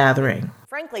same gathering,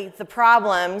 frankly, the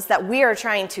problems that we are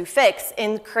trying to fix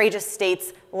in courageous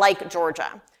states like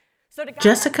Georgia.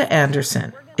 Jessica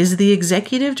Anderson is the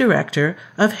executive director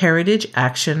of Heritage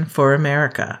Action for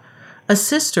America, a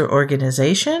sister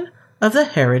organization of the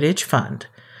Heritage Fund.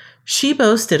 She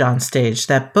boasted on stage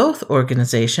that both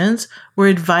organizations were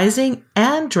advising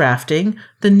and drafting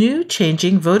the new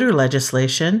changing voter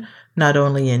legislation not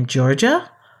only in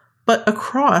Georgia, but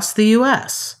across the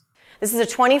U.S. This is a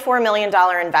 $24 million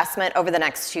investment over the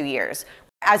next 2 years.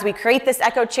 As we create this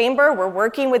echo chamber, we're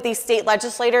working with these state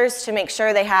legislators to make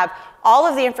sure they have all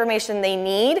of the information they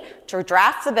need to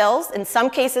draft the bills. In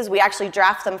some cases, we actually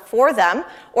draft them for them,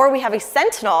 or we have a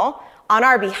sentinel on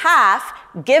our behalf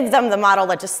give them the model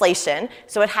legislation.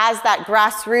 So it has that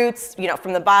grassroots,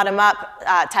 from the bottom up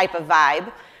type of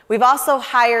vibe. We've also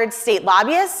hired state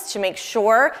lobbyists to make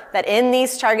sure that in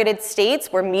these targeted states,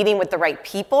 we're meeting with the right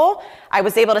people. I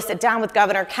was able to sit down with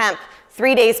Governor Kemp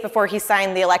 3 days before he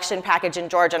signed the election package in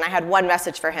Georgia, and I had one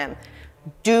message for him.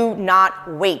 Do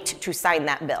not wait to sign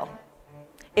that bill.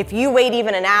 If you wait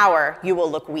even an hour, you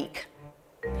will look weak.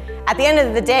 At the end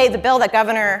of the day, the bill that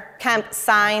Governor Kemp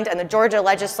signed and the Georgia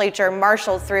legislature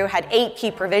marshaled through had 8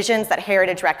 key provisions that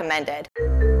Heritage recommended.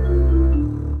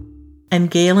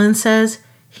 And Galen says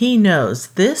he knows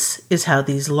this is how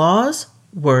these laws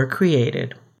were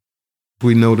created.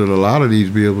 We know that a lot of these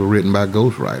bills were written by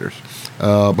ghostwriters,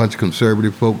 a bunch of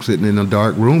conservative folks sitting in a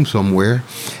dark room somewhere,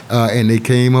 and they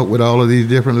came up with all of these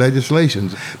different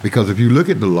legislations. Because if you look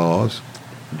at the laws,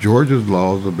 Georgia's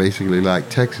laws are basically like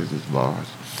Texas's laws.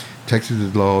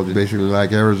 Texas's laws are basically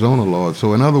like Arizona laws.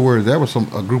 So in other words, there was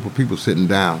a group of people sitting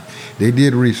down. They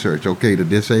did research. Okay, the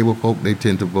disabled folk, they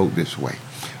tend to vote this way.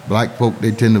 Black folk,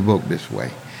 they tend to vote this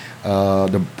way.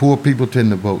 The poor people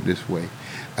tend to vote this way.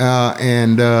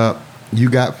 You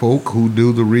got folk who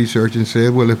do the research and say,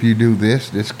 well, if you do this,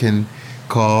 this can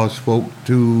cause folk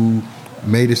to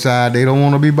may decide they don't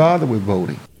want to be bothered with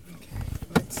voting.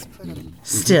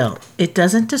 Still, it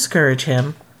doesn't discourage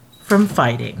him from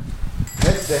fighting.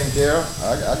 Next thing, Tara,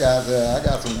 I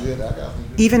got some good.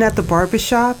 Even at the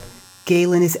barbershop,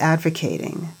 Galen is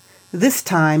advocating. This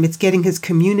time, it's getting his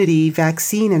community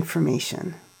vaccine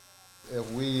information.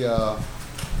 If you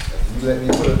let me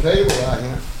put a table out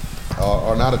here,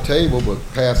 or not a table, but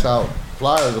pass out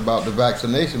flyers about the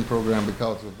vaccination program,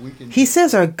 because if we can... He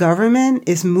says our government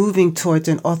is moving towards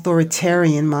an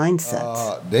authoritarian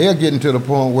mindset. They are getting to the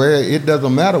point where it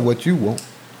doesn't matter what you want.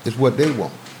 It's what they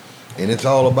want. And it's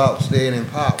all about staying in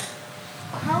power.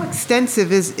 How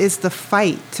extensive is the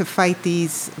fight to fight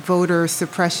these voter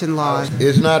suppression laws?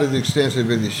 It's not as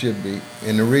extensive as it should be.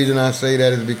 And the reason I say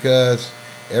that is because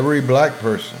every black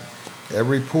person,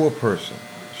 every poor person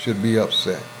should be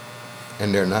upset.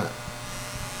 And they're not.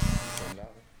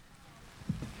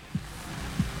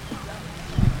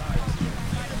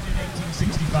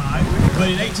 But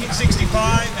in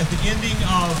 1865, at the ending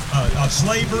of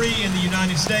slavery in the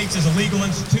United States as a legal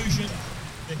institution,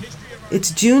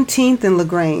 It's Juneteenth in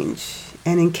LaGrange,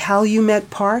 and in Calumet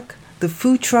Park, the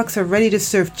food trucks are ready to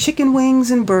serve chicken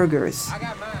wings and burgers.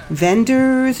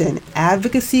 Vendors and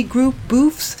advocacy group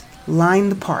booths line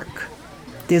the park.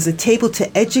 There's a table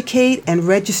to educate and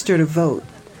register to vote.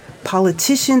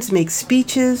 Politicians make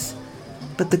speeches,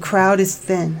 but the crowd is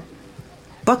thin.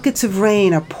 Buckets of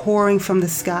rain are pouring from the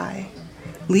sky.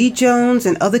 Lee Jones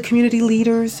and other community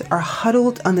leaders are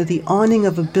huddled under the awning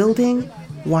of a building,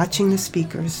 watching the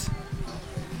speakers.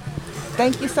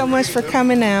 Thank you so much for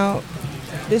coming out.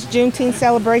 This Juneteenth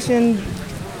celebration,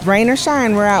 rain or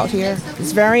shine, we're out here.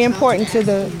 It's very important to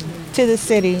the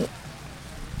city.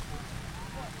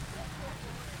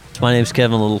 My name's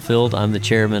Kevin Littlefield. I'm the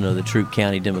chairman of the Troup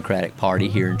County Democratic Party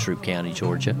here in Troup County,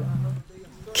 Georgia.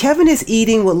 Kevin is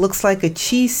eating what looks like a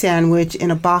cheese sandwich in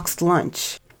a boxed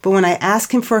lunch. But when I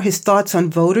ask him for his thoughts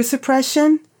on voter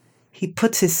suppression, he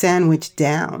puts his sandwich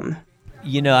down.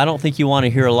 You know, I don't think you want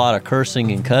to hear a lot of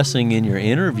cursing and cussing in your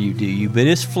interview, do you? But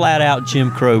it's flat out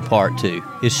Jim Crow Part 2.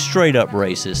 It's straight up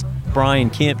racist. Brian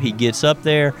Kemp, he gets up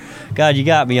there. God, you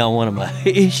got me on one of my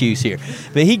issues here.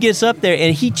 But he gets up there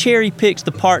and he cherry picks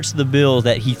the parts of the bill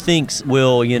that he thinks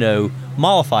will,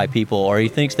 mollify people, or he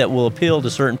thinks that will appeal to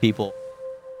certain people.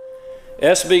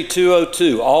 SB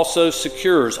 202 also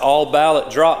secures all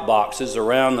ballot drop boxes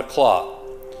around the clock,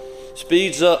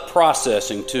 speeds up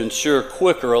processing to ensure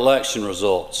quicker election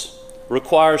results,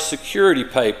 requires security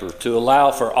paper to allow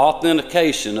for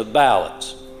authentication of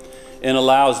ballots, and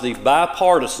allows the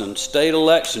bipartisan state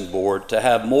election board to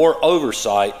have more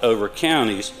oversight over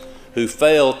counties who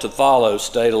fail to follow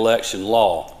state election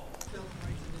law.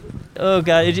 Oh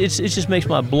God, it just makes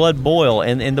my blood boil,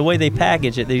 and the way they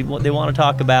package it, they want to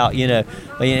talk about,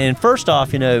 and first off,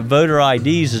 voter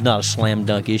IDs is not a slam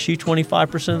dunk issue.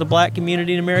 25% of the black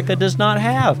community in America does not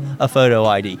have a photo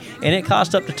ID, and it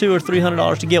costs up to $200 or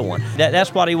 $300 to get one.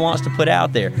 That's what he wants to put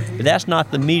out there, but that's not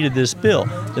the meat of this bill.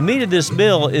 The meat of this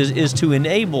bill is to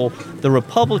enable the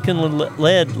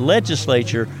Republican-led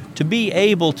legislature to be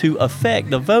able to affect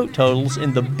the vote totals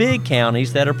in the big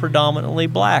counties that are predominantly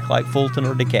black, like Fulton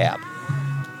or DeKalb.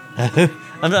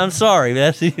 I'm sorry,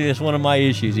 that's one of my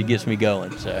issues. It gets me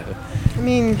going. So,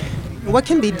 what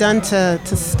can be done to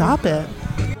stop it?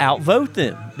 Outvote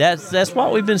them. That's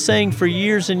what we've been saying for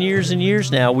years and years and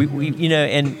years now.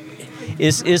 And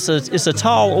it's a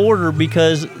tall order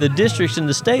because the districts in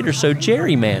the state are so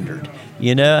gerrymandered.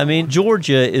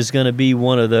 Georgia is going to be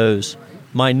one of those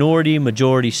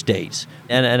majority states.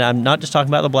 And I'm not just talking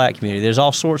about the black community. There's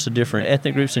all sorts of different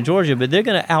ethnic groups in Georgia, but they're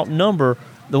going to outnumber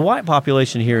the white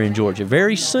population here in Georgia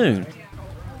very soon.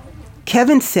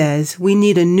 Kevin says we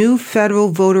need a new federal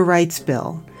voter rights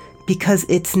bill because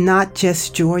it's not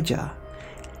just Georgia.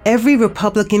 Every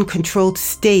Republican-controlled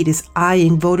state is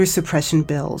eyeing voter suppression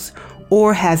bills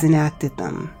or has enacted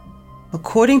them.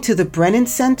 According to the Brennan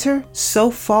Center,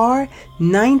 so far,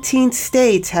 19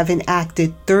 states have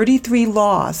enacted 33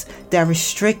 laws that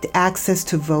restrict access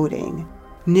to voting.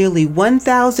 Nearly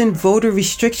 1,000 voter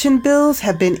restriction bills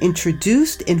have been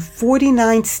introduced in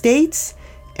 49 states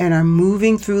and are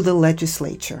moving through the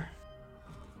legislature.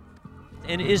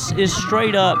 And it's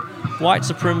straight up white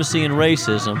supremacy and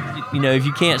racism. If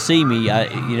you can't see me,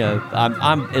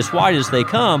 I'm as white as they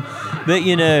come, but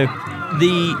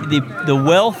the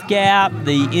wealth gap,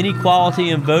 the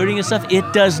inequality in voting and stuff,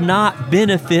 it does not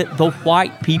benefit the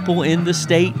white people in the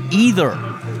state either.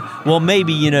 Well,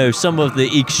 maybe, some of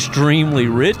the extremely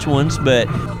rich ones, but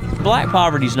black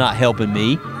poverty's not helping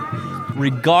me.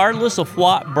 Regardless of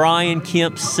what Brian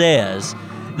Kemp says,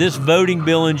 this voting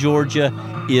bill in Georgia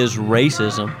is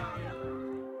racism.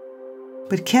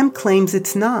 But Kemp claims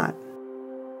it's not.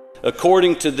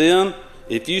 According to them,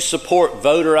 if you support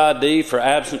voter ID for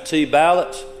absentee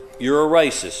ballots, you're a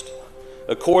racist.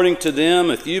 According to them,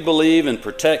 if you believe in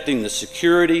protecting the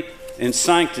security and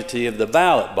sanctity of the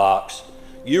ballot box,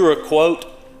 you're a, quote,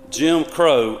 Jim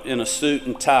Crow in a suit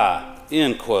and tie,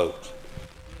 end quote.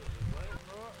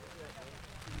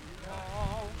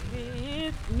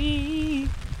 With me,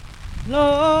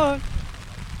 Lord,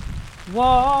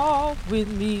 walk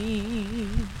with me.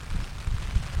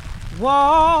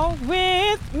 Walk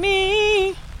with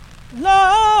me,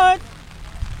 Lord,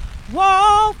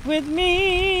 walk with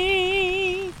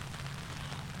me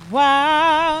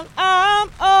while I'm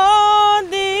on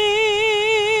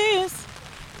this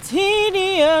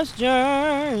tedious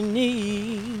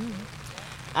journey.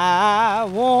 I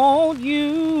want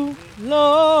you,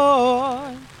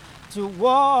 Lord, to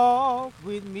walk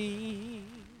with me.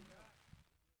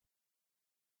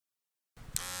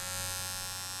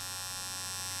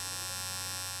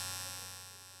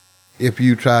 If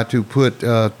you try to put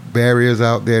barriers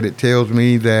out there that tells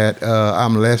me that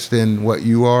I'm less than what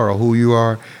you are or who you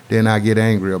are, then I get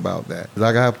angry about that.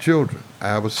 Like I have children. I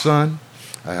have a son,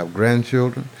 I have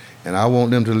grandchildren, and I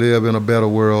want them to live in a better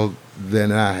world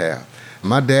than I have.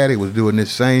 My daddy was doing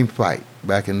this same fight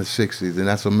back in the 60s, and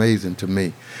that's amazing to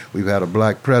me. We've had a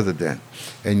black president,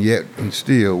 and yet and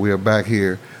still we are back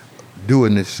here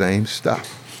doing this same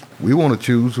stuff. We want to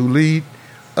choose who lead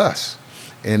us,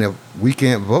 and if we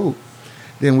can't vote,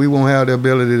 then we won't have the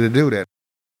ability to do that.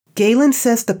 Galen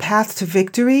says the path to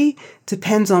victory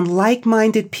depends on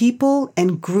like-minded people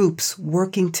and groups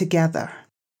working together.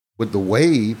 With the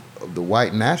wave of the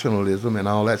white nationalism and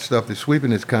all that stuff that's sweeping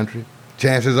this country,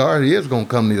 chances are it is going to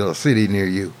come to a city near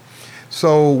you.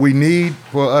 So we need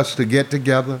for us to get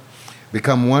together,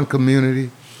 become one community,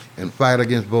 and fight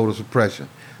against voter suppression.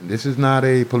 This is not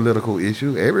a political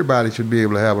issue. Everybody should be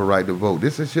able to have a right to vote.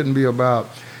 This shouldn't be about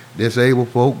disabled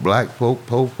folk, black folk,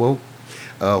 poor folk,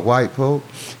 white folk.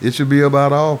 It should be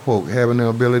about all folk having the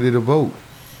ability to vote.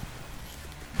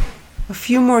 A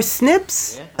few more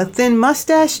snips, a thin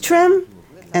mustache trim,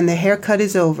 and the haircut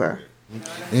is over.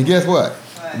 And guess what?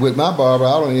 With my barber,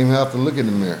 I don't even have to look in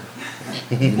the mirror.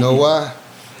 You know why?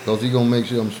 Because he's going to make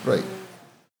sure I'm straight.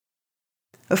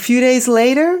 A few days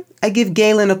later, I give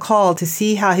Galen a call to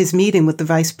see how his meeting with the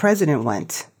vice president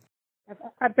went.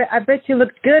 I bet you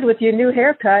looked good with your new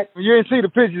haircut. You didn't see the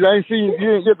pictures. You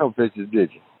didn't get no pictures, did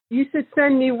you? You should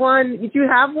send me one. Did you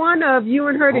have one of you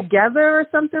and her together or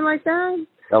something like that?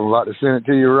 I'm about to send it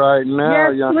to you right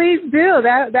now. Yes, please do.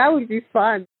 That would be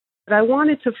fun. But I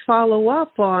wanted to follow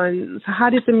up on, how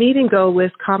did the meeting go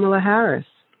with Kamala Harris?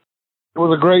 It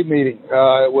was a great meeting.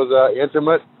 It was an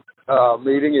intimate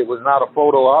meeting. It was not a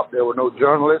photo op. There were no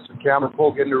journalists and camera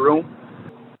folk in the room.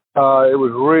 It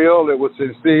was real. It was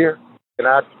sincere. And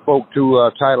I spoke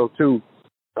to Title II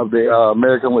of the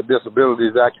American with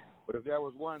Disabilities Act.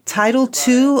 Title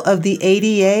II of the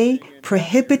ADA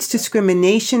prohibits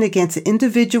discrimination against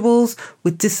individuals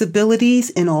with disabilities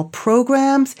in all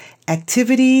programs,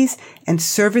 activities, and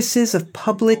services of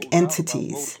public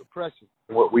entities.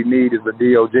 What we need is the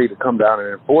DOJ to come down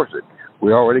and enforce it.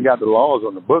 We already got the laws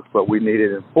on the books, but we need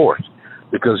it enforced.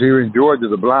 Because here in Georgia,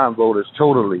 the blind vote is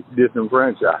totally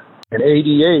disenfranchised. And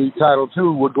ADA, Title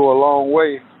II, would go a long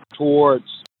way towards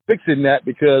fixing that,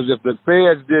 because if the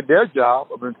feds did their job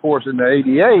of enforcing the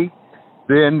ADA,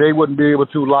 then they wouldn't be able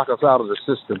to lock us out of the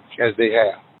system as they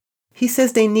have. He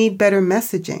says they need better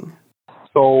messaging.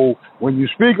 So when you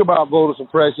speak about voter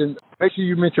suppression, make sure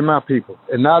you mention my people,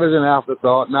 and not as an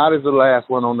afterthought, not as the last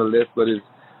one on the list, but as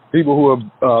people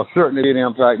who are certainly being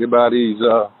impacted by these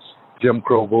Jim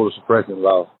Crow voter suppression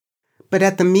laws. But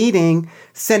at the meeting,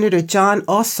 Senator Jon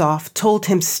Ossoff told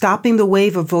him stopping the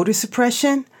wave of voter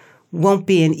suppression won't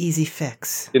be an easy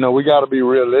fix. You know, we got to be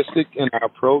realistic in our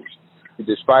approach.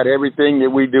 Despite everything that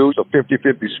we do, it's a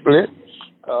 50-50 split.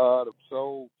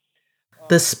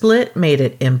 The split made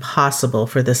it impossible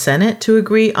for the Senate to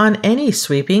agree on any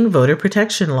sweeping voter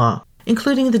protection law,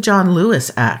 including the John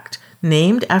Lewis Act,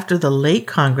 named after the late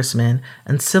Congressman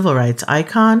and civil rights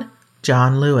icon,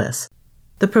 John Lewis.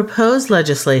 The proposed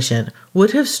legislation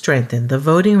would have strengthened the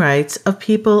voting rights of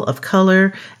people of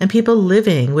color and people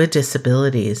living with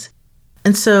disabilities.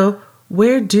 And so,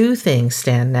 where do things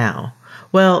stand now?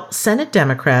 Well, Senate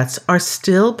Democrats are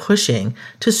still pushing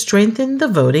to strengthen the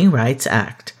Voting Rights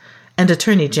Act, and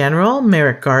Attorney General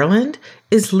Merrick Garland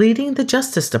is leading the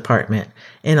Justice Department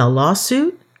in a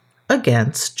lawsuit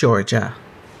against Georgia.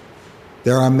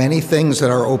 There are many things that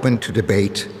are open to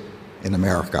debate in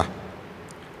America,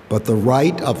 but the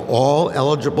right of all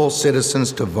eligible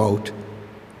citizens to vote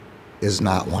is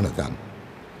not one of them.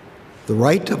 The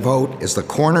right to vote is the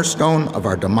cornerstone of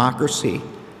our democracy,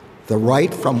 the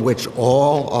right from which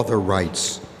all other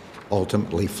rights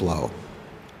ultimately flow.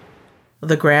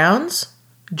 The grounds?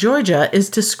 Georgia is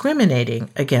discriminating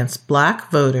against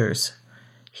black voters.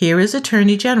 Here is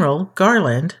Attorney General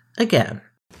Garland again.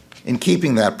 In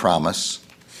keeping that promise,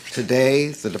 today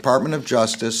the Department of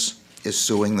Justice is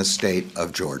suing the state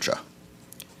of Georgia.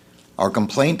 Our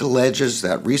complaint alleges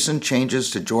that recent changes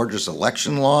to Georgia's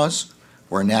election laws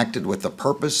were enacted with the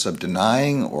purpose of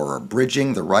denying or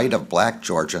abridging the right of black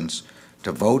Georgians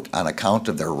to vote on account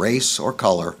of their race or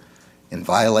color, in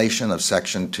violation of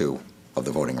Section 2 of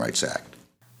the Voting Rights Act.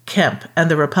 Kemp and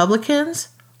the Republicans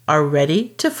are ready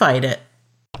to fight it.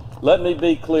 Let me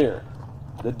be clear.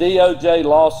 The DOJ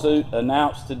lawsuit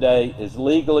announced today is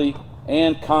legally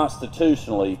and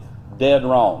constitutionally dead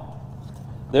wrong.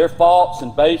 Their false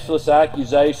and baseless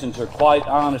accusations are quite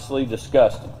honestly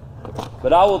disgusting.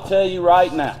 But I will tell you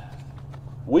right now,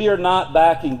 we are not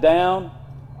backing down.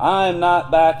 I am not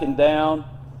backing down.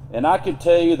 And I can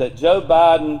tell you that Joe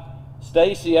Biden,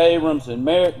 Stacey Abrams, and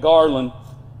Merrick Garland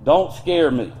don't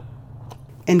scare me.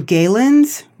 And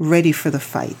Galen's ready for the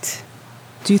fight.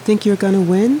 Do you think you're going to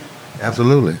win?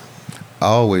 Absolutely. I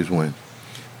always win.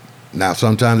 Now,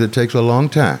 sometimes it takes a long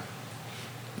time.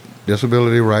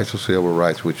 Disability rights are civil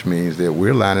rights, which means that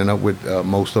we're lining up with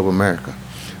most of America.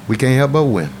 We can't help but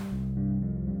win.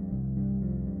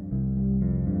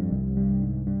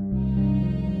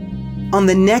 On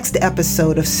the next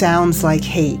episode of Sounds Like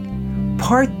Hate,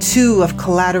 part 2 of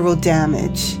Collateral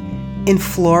Damage. In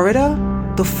Florida,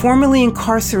 the formerly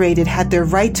incarcerated had their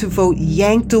right to vote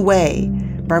yanked away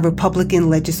by Republican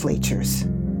legislatures.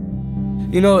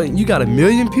 You know, you got 1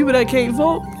 million people that can't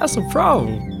vote? That's a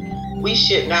problem. We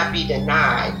should not be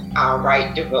denied our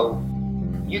right to vote.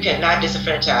 You cannot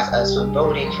disenfranchise us from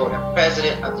voting for the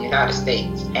President of the United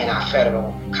States and our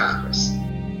federal Congress.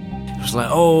 It's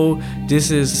like, oh, this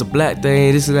is a black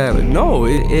thing, this and that. But no,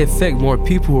 it affects more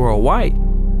people who are white.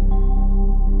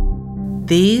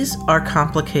 These are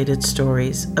complicated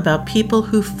stories about people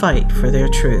who fight for their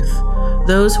truth,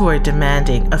 those who are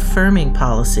demanding affirming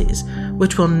policies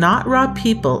which will not rob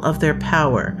people of their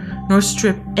power nor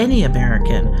strip any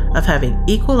American of having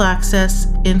equal access,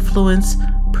 influence,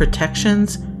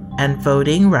 protections, and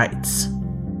voting rights.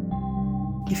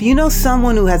 If you know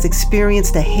someone who has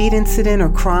experienced a hate incident or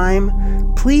crime,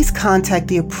 please contact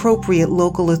the appropriate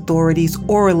local authorities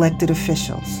or elected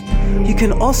officials. You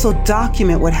can also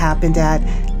document what happened at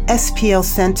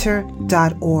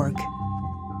splcenter.org.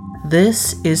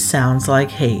 This is Sounds Like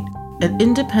Hate, an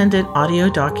independent audio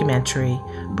documentary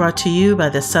brought to you by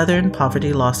the Southern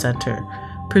Poverty Law Center,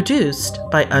 produced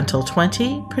by Until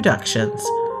 20 Productions.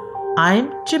 I'm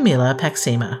Jamila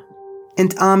Paxima.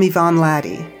 And I'm Yvonne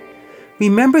Laddie.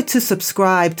 Remember to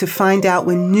subscribe to find out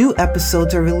when new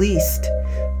episodes are released.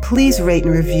 Please rate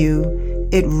and review.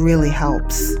 It really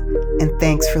helps. And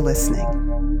thanks for listening.